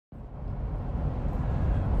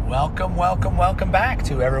Welcome, welcome, welcome back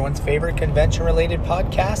to everyone's favorite convention-related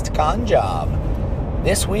podcast, Con Job.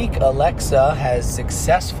 This week, Alexa has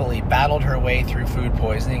successfully battled her way through food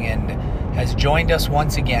poisoning and has joined us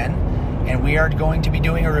once again. And we are going to be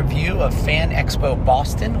doing a review of Fan Expo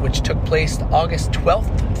Boston, which took place August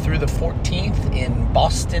 12th through the 14th in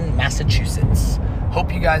Boston, Massachusetts.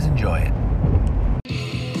 Hope you guys enjoy it.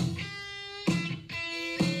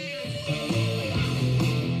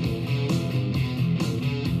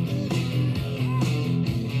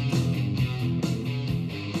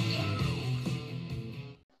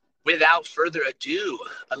 Without further ado,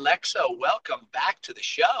 Alexa, welcome back to the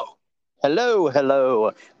show.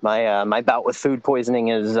 Hello. My bout with food poisoning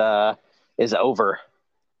is over.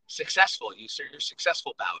 Successful. Your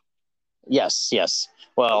successful bout. Yes.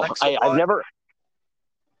 Well, I've never.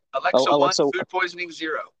 Alexa 1, food poisoning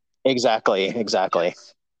 0. Exactly. Yes.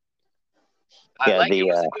 I like it. It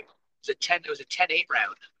was a 10. It was a 10-8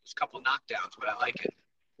 round. There's a couple knockdowns, but I like it.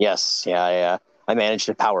 Yes. Yeah. I managed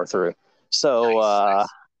to power through. So. Nice.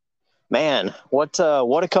 Man, what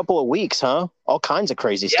a couple of weeks, huh? All kinds of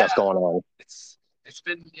crazy stuff going on. It's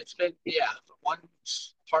been from one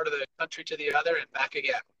part of the country to the other and back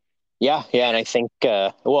again. Yeah, and I think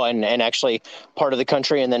and actually part of the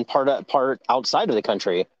country and then part outside of the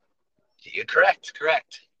country. You're correct.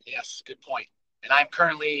 Yes, good point. And I'm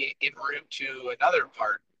currently en route to another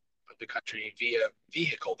part of the country via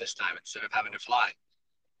vehicle this time instead of having to fly.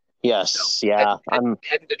 Yes, so, yeah. I'm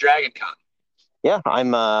heading to Dragon Con. Yeah,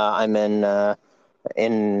 I'm in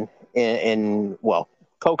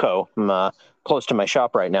Cocoa. I'm close to my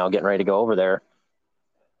shop right now, getting ready to go over there.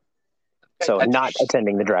 So not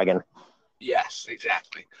attending the Dragon. Yes,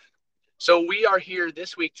 exactly. So we are here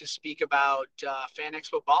this week to speak about Fan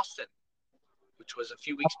Expo Boston, which was a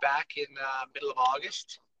few weeks back in middle of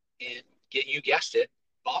August. And you guessed it,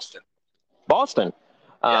 Boston.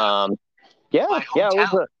 Yeah. My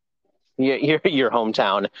hometown. Your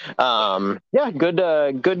hometown.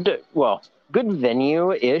 Good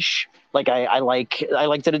venue-ish. Like I like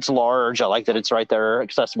that it's large. I like that it's right there,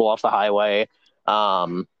 accessible off the highway.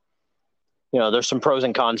 There's some pros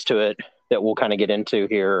and cons to it that we'll kind of get into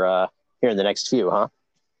here in the next few, huh?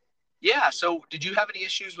 Yeah. So, did you have any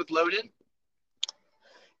issues with load-in?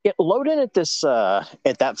 Yeah, load-in at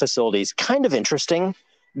that facility is kind of interesting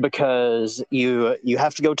because you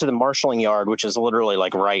have to go to the marshalling yard, which is literally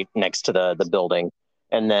like right next to the building,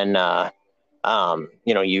 and then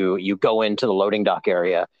you go into the loading dock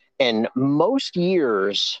area. And most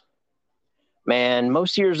years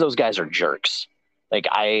those guys are jerks. Like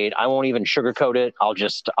I won't even sugarcoat it. I'll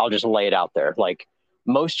just lay it out there. Like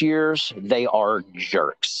most years they are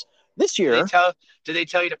jerks. This year, do they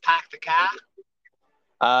tell you to pack the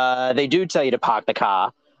car? They do tell you to park the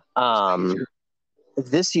car.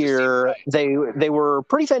 This year they were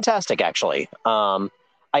pretty fantastic, actually. I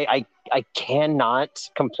cannot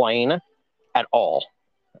complain at all.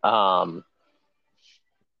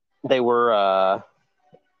 They were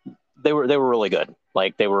really good.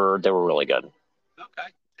 Like they were really good. Okay.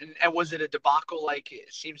 And was it a debacle like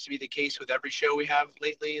it seems to be the case with every show we have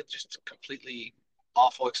lately? It's just a completely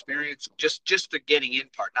awful experience. Just the getting in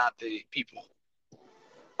part, not the people.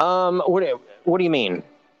 What do you mean?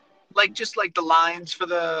 Like just like the lines for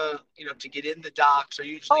the to get in the docks are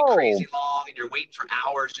usually crazy long, and you're waiting for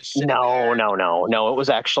hours just sitting there. No. It was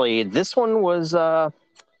actually this one was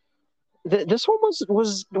this one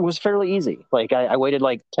was fairly easy. Like I waited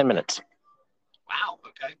like 10 minutes. Wow.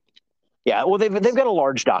 Okay. Yeah. Well, they've got a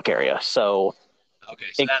large dock area, so so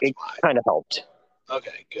that's it why. Kind of helped.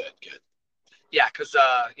 Okay. Good. Yeah, because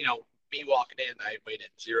me walking in, I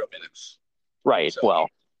waited 0 minutes. Right. So, well.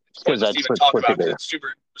 Because that's even talk about it's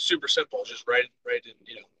super simple. Just right in,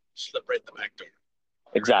 slip right in the back door.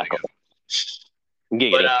 Exactly.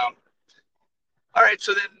 But all right.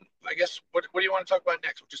 So then, I guess what do you want to talk about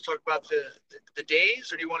next? We'll just talk about the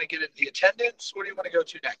days, or do you want to get into the attendance? What do you want to go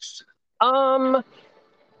to next?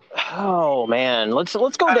 Oh man, let's go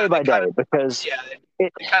day by day because they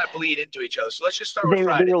kind of bleed into each other. So let's just start with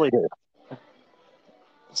Friday. They really do.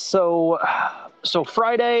 So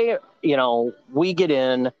Friday, we get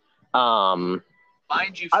in. Mind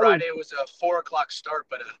you, Friday was a 4:00 start,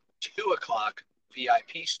 but a 2:00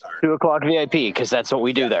 VIP start. 2:00 VIP because that's what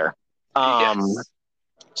we do there. Yes.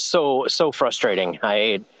 So frustrating.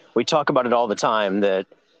 We talk about it all the time that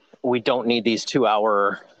we don't need these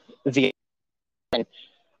 2-hour VIP. And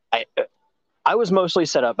I was mostly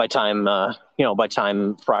set up by time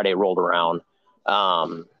Friday rolled around.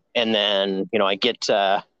 And then I get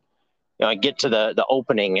to the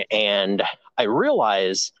opening and I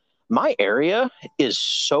realize my area is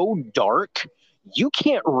so dark you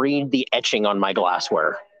can't read the etching on my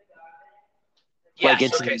glassware. Like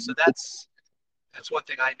Yes. Okay. So that's one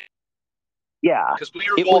thing I knew yeah, because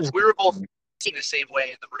it was. we were both facing the same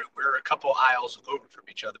way in the room. We were a couple aisles over from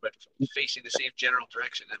each other, but facing the same general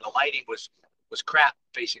direction, and the lighting was crap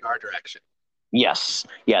facing our direction. Yes,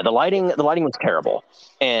 yeah. The lighting was terrible,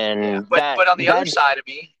 Yeah, and but on the other that side of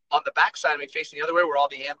me, on the back side of me, facing the other way, where all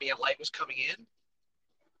the ambient light was coming in,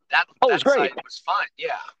 oh, it was that great. side was fine.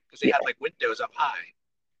 Yeah, because they Yeah, had like windows up high.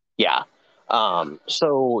 yeah. Yeah,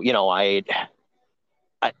 So I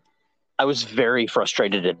I was very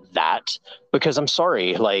frustrated at that because I'm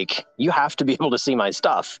sorry, like you have to be able to see my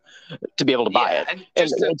stuff to be able to buy yeah, it, and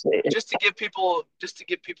and just to give people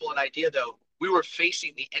an idea though, we were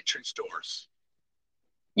facing the entrance doors,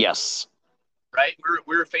 yes, right?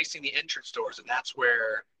 We were facing the entrance doors, and that's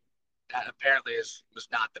where that apparently was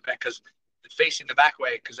not the best because facing the back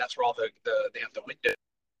way because that's where all they have the window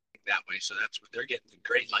that way, so that's what they're getting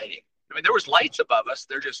great lighting. I mean, there was lights above us,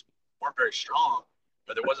 they're just weren't very strong,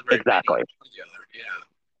 but there wasn't very many exactly. together.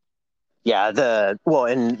 Yeah, Yeah,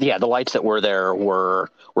 the lights that were there were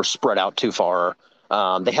spread out too far.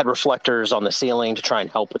 They had reflectors on the ceiling to try and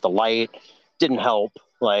help with the light. Didn't help.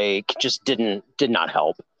 Like, just did not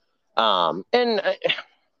help. And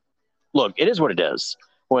look, it is what it is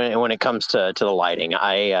when it comes to the lighting.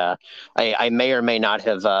 I may or may not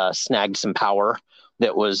have snagged some power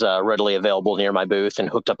that was readily available near my booth and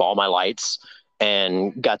hooked up all my lights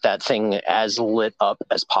and got that thing as lit up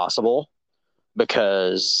as possible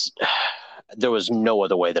because there was no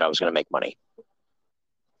other way that I was going to make money.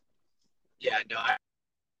 yeah, no,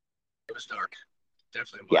 it was dark,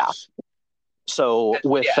 definitely Yeah. was. So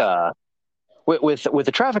And, yeah, with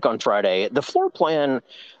the traffic on Friday, the floor plan,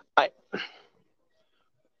 I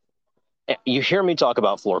you hear me talk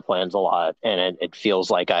about floor plans a lot, and it feels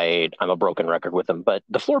like I'm a broken record with them. But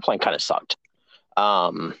the floor plan kind of sucked.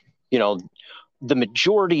 Um, you know, the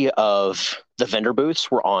majority of the vendor booths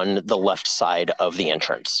were on the left side of the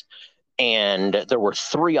entrance, and there were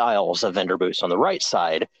 3 aisles of vendor booths on the right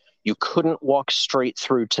side. You couldn't walk straight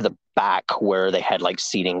through to the back where they had like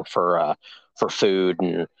seating for food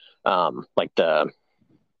and like the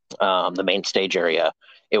main stage area.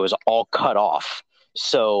 It was all cut off,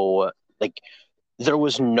 so like there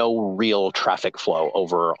was no real traffic flow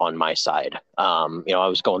over on my side. I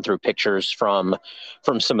was going through pictures from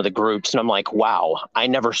some of the groups, and I'm like, wow, I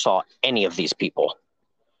never saw any of these people,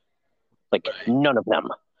 like right. none of them,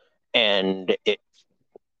 and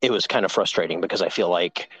it was kind of frustrating because I feel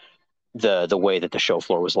like the way that the show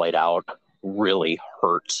floor was laid out really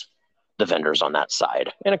hurt the vendors on that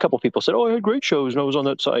side. And a couple of people said, "Oh, I had great shows, and I was on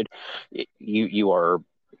that side." You are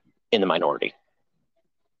in the minority.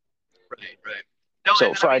 Right, right. No, So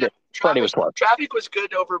and I mean, Friday was slow. traffic was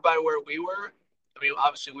good over by where we were. I mean,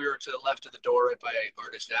 obviously we were to the left of the door, right by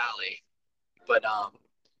Artist Alley. But I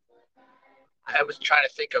was trying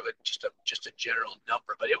to think of just a general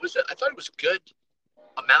number, but I thought it was a good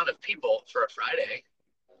amount of people for a Friday.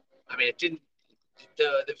 I mean, it didn't.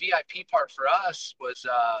 The VIP part for us was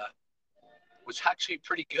actually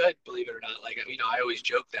pretty good, believe it or not. Like, I always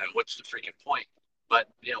joke that what's the freaking point? But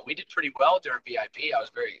we did pretty well during VIP. I was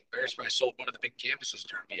very very surprised. I sold one of the big canvases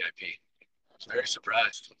during VIP. I was very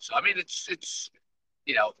surprised. So I mean, it's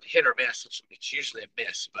hit or miss. It's usually a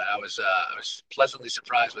miss, but I was pleasantly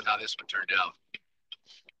surprised with how this one turned out.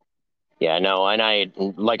 Yeah, no, and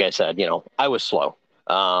like I said, I was slow.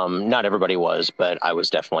 Not everybody was, but I was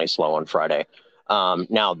definitely slow on Friday.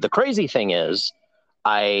 Now the crazy thing is,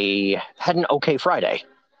 I had an okay Friday.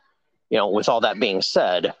 With all that being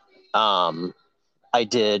said, um, I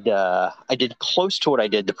did close to what I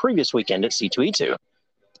did the previous weekend at C2E2.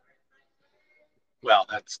 Well,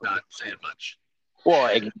 that's not saying much. Well,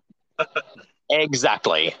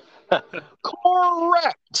 exactly.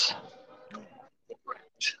 Correct.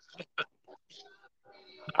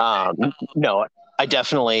 Okay. No, I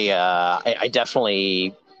definitely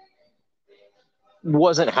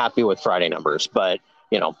wasn't happy with Friday numbers, but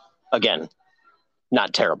again,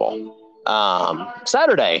 not terrible.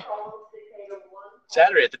 Saturday,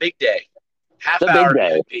 Saturday, the big day, half the big hour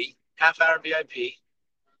day, VIP, half hour VIP,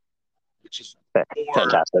 which is more,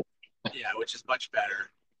 fantastic. yeah, which is much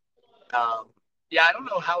better. Um, yeah, I don't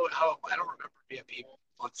know how I don't remember VIP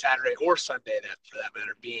on Saturday or Sunday that for that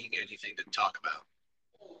matter being anything to talk about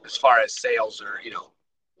as far as sales or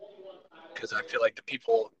because I feel like the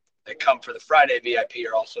people that come for the Friday VIP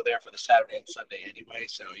are also there for the Saturday and Sunday anyway,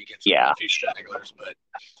 so you get Yeah, a few stragglers, but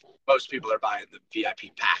most people are buying the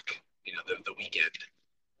VIP pack, the weekend.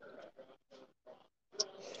 But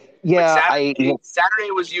yeah.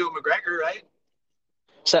 Saturday was you and McGregor, right?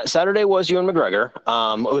 Saturday was Ewan McGregor.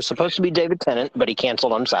 It was supposed Right. to be David Tennant, but he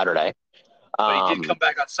canceled on Saturday. But he did Um, come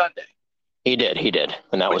back on Sunday. He did,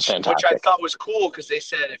 and that was which I fantastic. thought was cool because they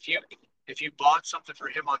said if you bought something for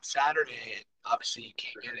him on Saturday and obviously you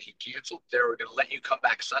can't get it, he canceled. They were going to let you come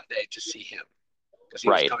back Sunday to see him because he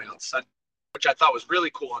was Right. coming on Sunday, which I thought was really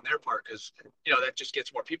cool on their part because that just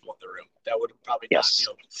gets more people in the room. That would probably not Yes.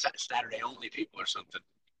 Saturday only people or something.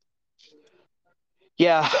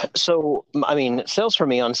 Yeah. So So, I mean, sales for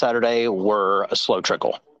me on Saturday were a slow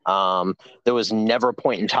trickle. There was never a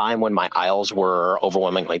point in time when my aisles were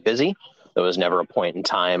overwhelmingly busy. There was never a point in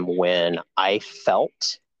time when I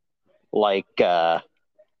felt like, where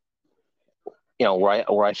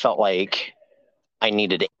I felt like I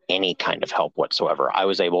needed any kind of help whatsoever. I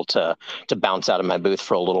was able to bounce out of my booth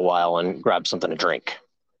for a little while and grab something to drink.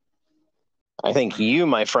 I think you,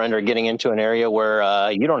 my friend, are getting into an area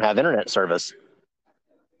where you don't have internet service.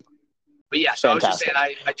 But yeah, so I was just saying,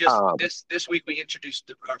 Fantastic. I just Um, this week we introduced,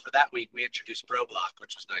 or for that week we introduced ProBlock,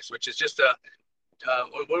 which was nice, which is just a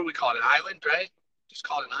what do we call it? An island, right? Just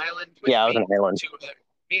call it an island with yeah, I was an island.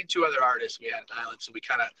 me and two other artists. We had an island, so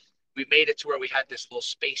we made it to where we had this little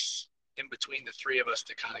space in between the three of us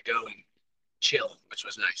to kind of go and chill, which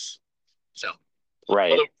was nice. So a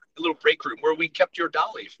Right. little a little break room where we kept your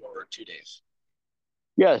dolly for 2 days.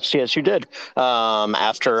 Yes, yes, you did.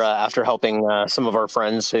 After helping some of our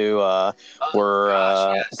friends who Oh were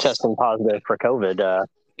gosh, yes. testing positive for COVID.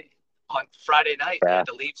 On Friday night, they Yeah, had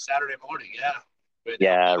to leave Saturday morning. Yeah, we had to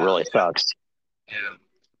help yeah, them it out. really Yeah, sucks. yeah.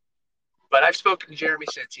 But I've spoken to Jeremy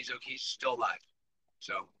since he's still alive.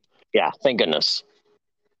 So Yeah, thank goodness.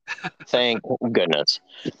 Thank goodness.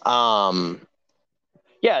 Um,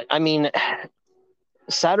 yeah, I mean,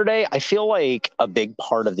 Saturday, I feel like a big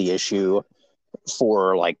part of the issue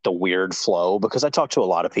for like the weird flow, because I talked to a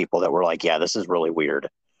lot of people that were like, yeah, this is really weird.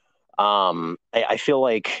 I feel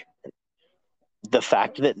like the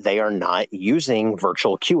fact that they are not using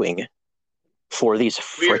virtual queuing for these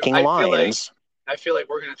we're freaking lines. I feel like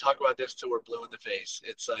we're gonna talk about this till we're blue in the face.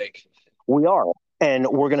 It's like We are. And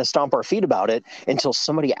we're going to stomp our feet about it until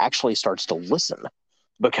somebody actually starts to listen.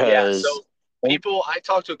 yeah, Because, so people I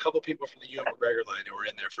talked to a couple people from the Ewan McGregor line who were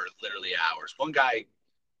in there for literally hours. One guy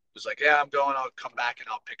was like, yeah, I'm going, I'll come back and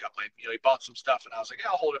I'll pick up my he bought some stuff and I was like,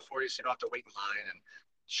 yeah, I'll hold it for you so you don't have to wait in line. And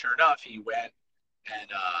sure enough, and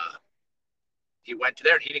he went to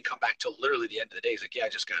there and he didn't come back till literally the end of the day. He's like, yeah, I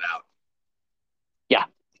just got out. yeah,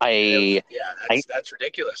 And it was, I, yeah, I, that's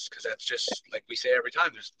ridiculous because that's just like we say every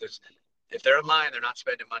time. There's if they're in line, they're not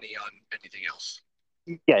spending money on anything else.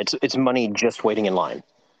 yeah, it's money just waiting in line.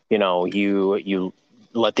 You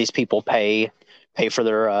let these people pay for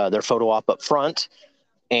their photo op up front,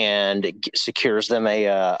 and it secures them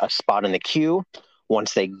a spot in the queue.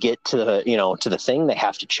 Once they get to the thing, they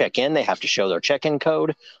have to check in. They have to show their check-in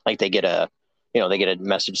code. Like they get a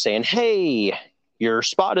message saying, "Hey, your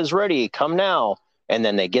spot is ready. Come now." And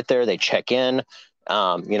then they get there, they check in,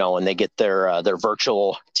 and they get their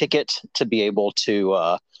virtual ticket to be able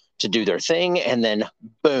to do their thing, and then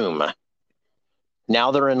boom,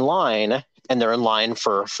 now they're in line, and they're in line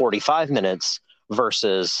for 45 minutes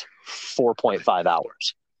versus Right, 4.5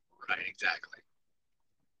 hours. right, exactly.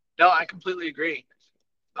 No, I completely agree.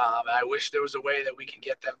 I wish there was a way that we could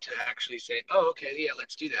get them to actually say, "Oh, okay, yeah,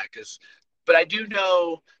 let's do that." But I do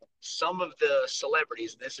know some of the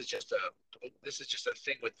celebrities, and this is just a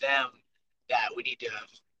thing with them that we need to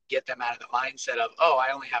get them out of the mindset of, "Oh,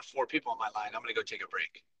 I only have four people in my line. I'm going to go take a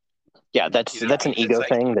break." Yeah, that's You know what I that's mean? an It's ego like,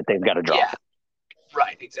 thing that they've got to yeah, drop.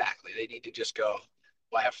 right, exactly. They need to just go,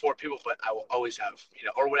 "Well, I have four people, but I will always have,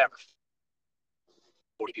 or whatever,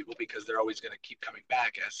 40 people because they're always going to keep coming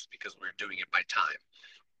back as because we're doing it by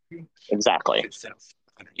time." Exactly. Instead of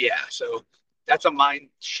yeah, so that's a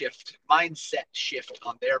mindset shift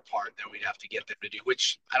on their part that we'd have to get them to do,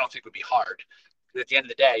 which I don't think would be hard. Because at the end of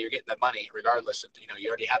the day, you're getting the money regardless of you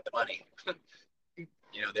already have the money.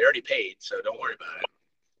 They already paid, so don't worry about it.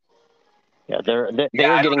 Yeah, they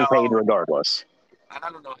Yeah, are getting paid regardless. I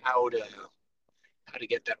don't know how to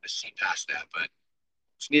get them to see past that, but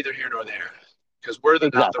it's neither here nor there because we're not the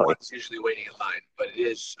Exactly. ones usually waiting in line, but it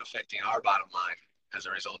is affecting our bottom line as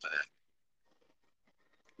a result of that.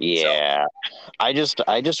 So Yeah. I just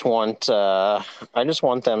want them to I just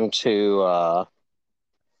want them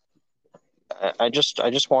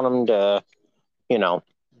to, you know,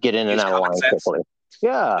 get in and use out of common line sense. quickly.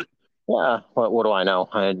 Yeah. Yeah. What do I know?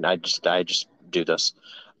 I just do this.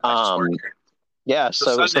 I just work Um here. yeah, So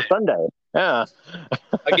so Sunday, Sunday. Yeah.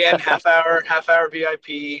 again, half hour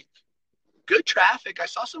VIP. Good traffic. I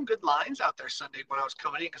saw some good lines out there Sunday when I was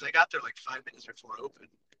coming in because I got there like 5 minutes before open.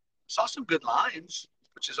 Saw some good lines,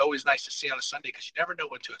 which is always nice to see on a Sunday because you never know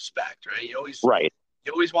what to expect, right? Right.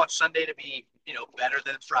 You always want Sunday to be better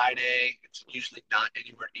than Friday. It's usually not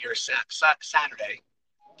anywhere near Saturday,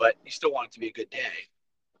 but you still want it to be a good day.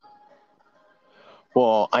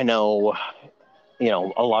 Well, I know,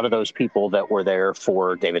 a lot of those people that were there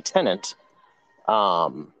for David Tennant,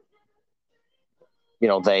 um,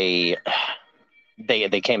 they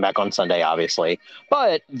came back on Sunday, obviously,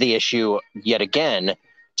 but the issue yet again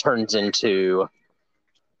turns into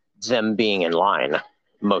them being in line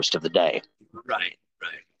most of the day. Right,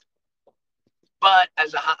 right. But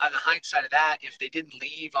on the hindsight of that, if they didn't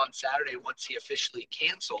leave on Saturday once he officially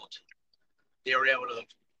canceled, they were able to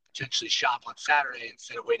potentially shop on Saturday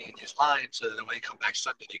instead of waiting in his line. So that when they come back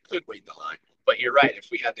Sunday, they could wait in the line. But you're right. If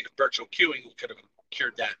we had the virtual queuing, we could have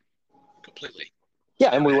cured that completely. Yeah,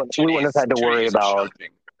 and we wouldn't have had to worry about.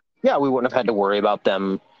 Yeah, we wouldn't have had to worry about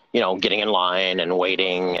them, getting in line and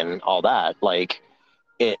waiting and all that. Like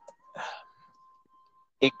it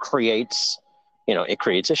creates,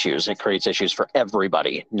 issues. It creates issues for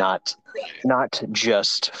everybody, not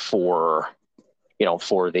just for,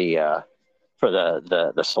 for the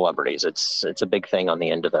celebrities. It's a big thing on the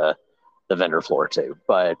end of the vendor floor too.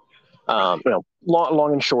 But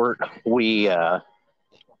long and short, we had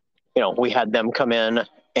them come in,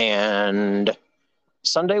 and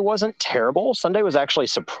Sunday wasn't terrible. Sunday was actually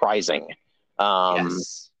surprising.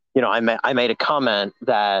 Yes. I made a comment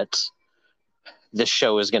that this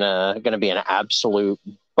show is gonna be an absolute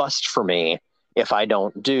bust for me if I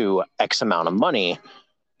don't do X amount of money.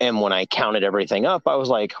 And when I counted everything up, I was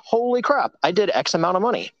like, holy crap, I did X amount of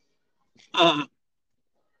money. That's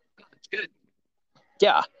good.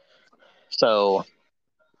 Yeah. So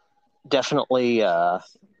definitely,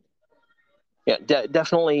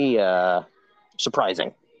 definitely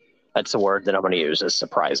surprising. That's the word that I'm going to use, is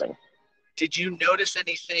surprising. Did you notice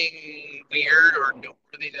anything weird or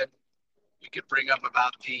noteworthy that we could bring up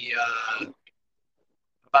about the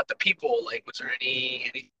people? Like, was there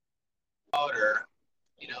any or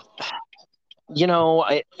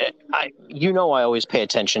I always pay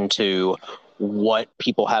attention to what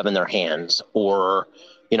people have in their hands, or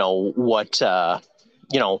what how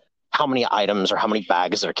many items or how many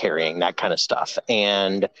bags they're carrying, that kind of stuff.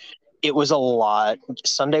 And it was a lot.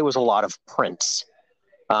 Sunday was a lot of prints.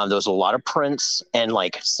 There was a lot of prints and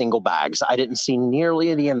like single bags. I didn't see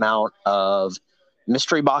nearly the amount of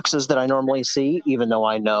mystery boxes that I normally see, even though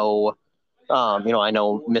I know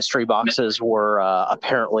mystery boxes were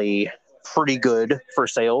apparently pretty good for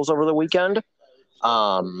sales over the weekend.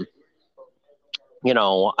 I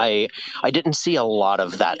didn't see a lot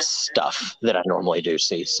of that stuff that I normally do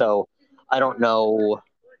see. So I don't know,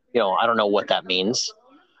 I don't know what that means.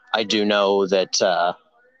 I do know that,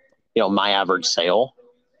 my average sale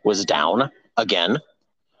was down again.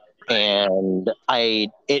 And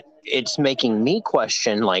it's making me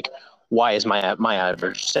question, like, why is my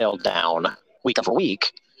average sale down week after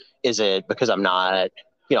week? Is it because I'm not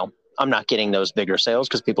getting those bigger sales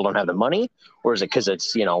because people don't have the money, or is it because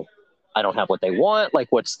it's I don't have what they want? Like,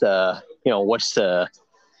 what's the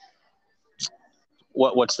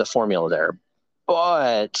formula there?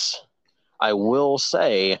 But I will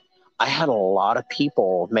say I had a lot of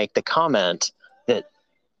people make the comment that,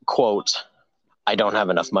 quote, I don't have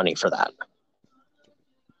enough money for that.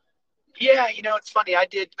 Yeah, it's funny. I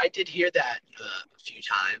did hear that a few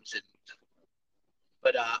times,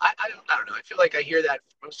 but I don't know. I feel like I hear that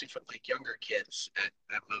mostly from like younger kids at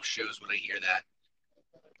most shows when I hear that.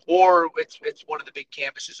 Or it's one of the big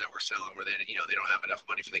canvases that we're selling where they don't have enough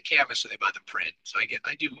money for the canvas, so they buy the print. So I do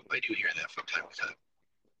hear that from time to time.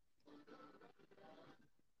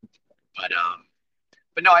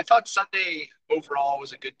 But no, I thought Sunday overall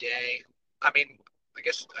was a good day. I mean, I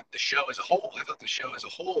guess the show as a whole. I thought the show as a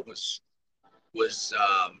whole was was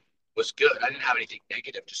good. I didn't have anything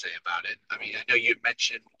negative to say about it. I mean, I know you had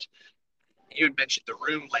mentioned the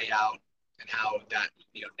room layout and how that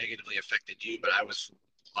negatively affected you, but I was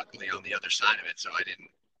luckily on the other side of it, so I didn't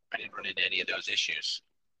run into any of those issues.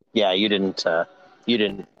 Yeah, you ended up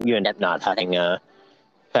not having to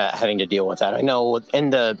deal with that. I know,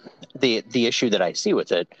 and the issue that I see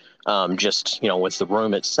with it, just with the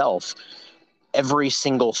room itself, every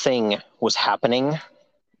single thing was happening.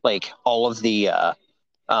 Like all the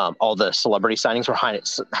celebrity signings were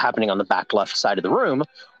happening on the back left side of the room,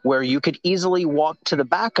 where you could easily walk to the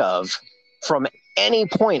back of from any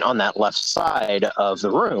point on that left side of the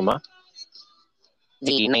room.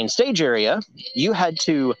 The main stage area, you had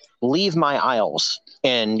to leave my aisles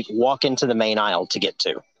and walk into the main aisle to get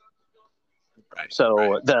to. Right. So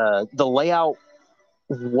right. The layout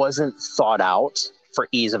wasn't thought out for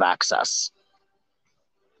ease of access.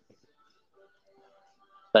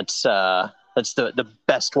 That's the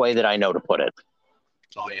best way that I know to put it.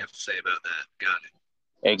 That's all you have to say about that. Got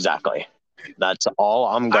it. Exactly. That's all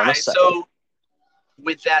I'm All gonna right. say. So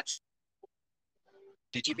with that,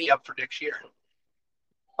 did you be up for next year?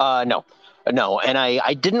 No, no, and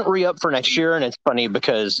I didn't re-up for next year, and it's funny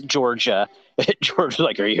because George George was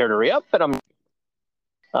like, "Are you here to re-up?" And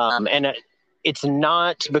and it's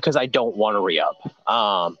not because I don't want to re-up.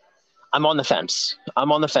 I'm on the fence.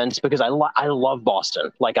 I'm on the fence because I love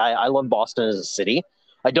Boston. Like I love Boston as a city.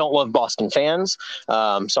 I don't love Boston fans.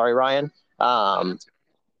 Sorry, Ryan.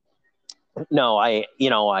 No, I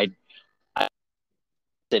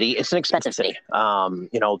city. It's an expensive city.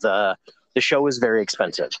 The show is very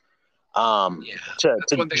expensive. Yeah, to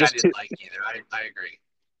that's one thing I just didn't to like either. I agree.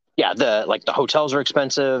 yeah, the hotels are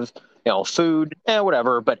expensive. Food,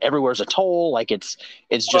 whatever. But everywhere's a toll. Like it's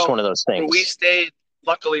just Well, one of those where we things. stayed,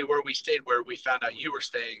 luckily where we stayed, where we found out you were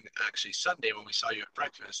staying actually Sunday when we saw you at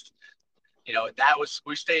breakfast,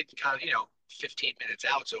 we stayed kind of, 15 minutes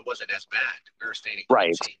out, so it wasn't as bad. We were staying in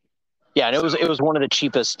Right. Quincy. Yeah, and So, it was one of the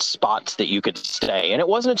cheapest spots that you could stay, and it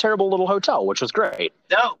wasn't a terrible little hotel, which was great.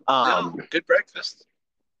 no, good breakfast.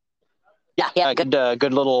 Yeah,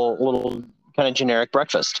 good little kind of generic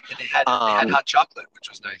breakfast. And they had hot chocolate, which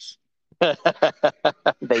was nice.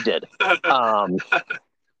 They did.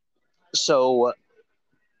 So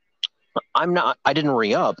I didn't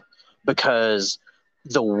re-up because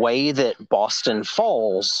the way that Boston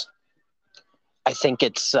falls, I think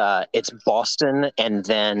it's Boston and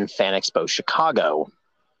then Fan Expo Chicago,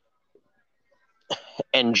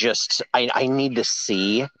 and just I need to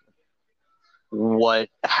see what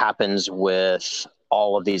happens with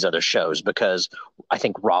all of these other shows because I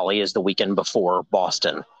think Raleigh is the weekend before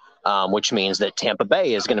Boston, which means that Tampa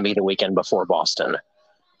Bay is going to be the weekend before Boston.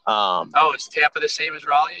 Is Tampa the same as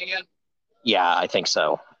Raleigh again? Yeah, I think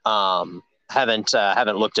so. Haven't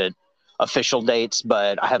looked at official dates,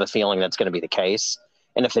 but I have a feeling that's going to be the case.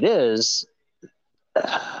 And if it is,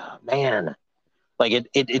 man, like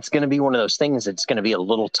it's going to be one of those things that's going to be a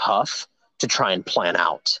little tough to try and plan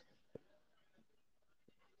out.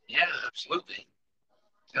 Yeah, absolutely.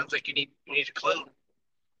 Sounds like you need a clone.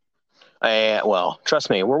 Well, trust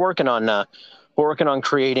me, we're working on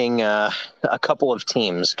creating a couple of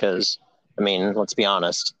teams because, I mean, let's be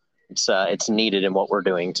honest, it's needed in what we're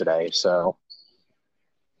doing today. So,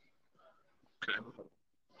 Okay.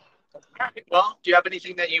 All right. Well, do you have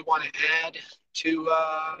anything that you want to add to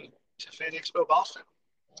Fan Expo Boston?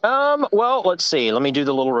 well, let's see. Let me do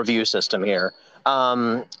the little review system here.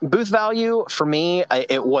 Booth value for me,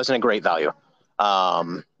 it wasn't a great value,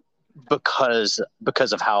 because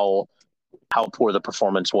of how poor the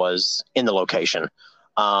performance was in the location.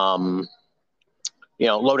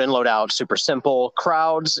 Load in, load out, super simple.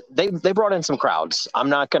 Crowds, they brought in some crowds. I'm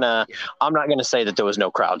not gonna say that there was no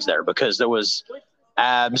crowds there because there was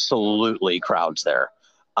absolutely crowds there.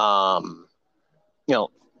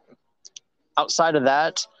 Outside of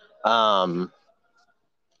that,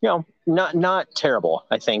 not terrible.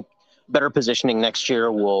 I think better positioning next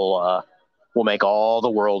year will make all the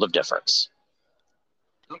world of difference.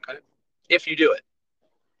 Okay. If you do it.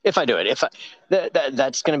 If I do it,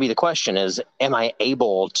 that's going to be the question: is am I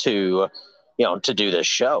able to, to do this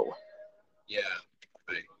show? Yeah.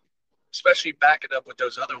 Right. Especially back it up with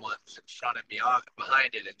those other ones in front and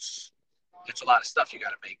behind it. It's a lot of stuff you got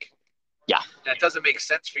to make. Yeah. And it doesn't make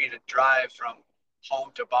sense for you to drive from home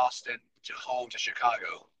to Boston to home to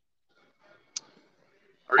Chicago.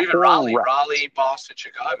 Or even Raleigh, Boston,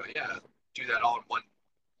 Chicago. Yeah. Do that all in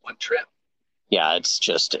one trip. Yeah, it's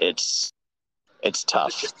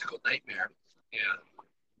tough. Logistical nightmare.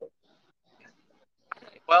 Yeah.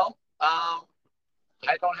 Well, I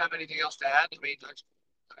don't have anything else to add. I mean,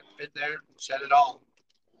 I've been there, said it all.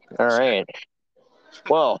 All right.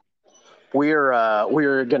 Well,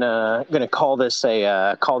 we're gonna call this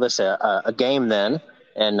a game then,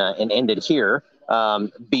 and end it here.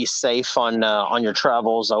 Be safe on your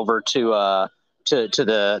travels over to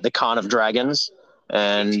the Con of Dragons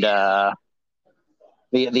and the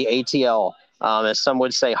ATL. As some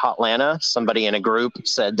would say, Hotlanta. Somebody in a group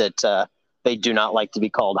said that they do not like to be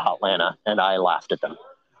called Hotlanta, and I laughed at them.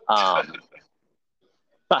 I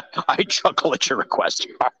chuckle at your request.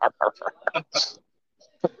 Nice.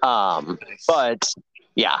 But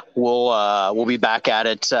yeah, we'll be back at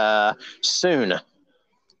it soon.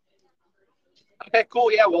 Okay,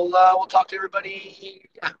 cool. Yeah, we'll talk to everybody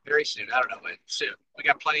very soon. I don't know, but soon. We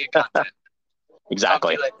got plenty of content.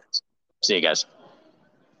 Exactly. Talk to you later. See you guys.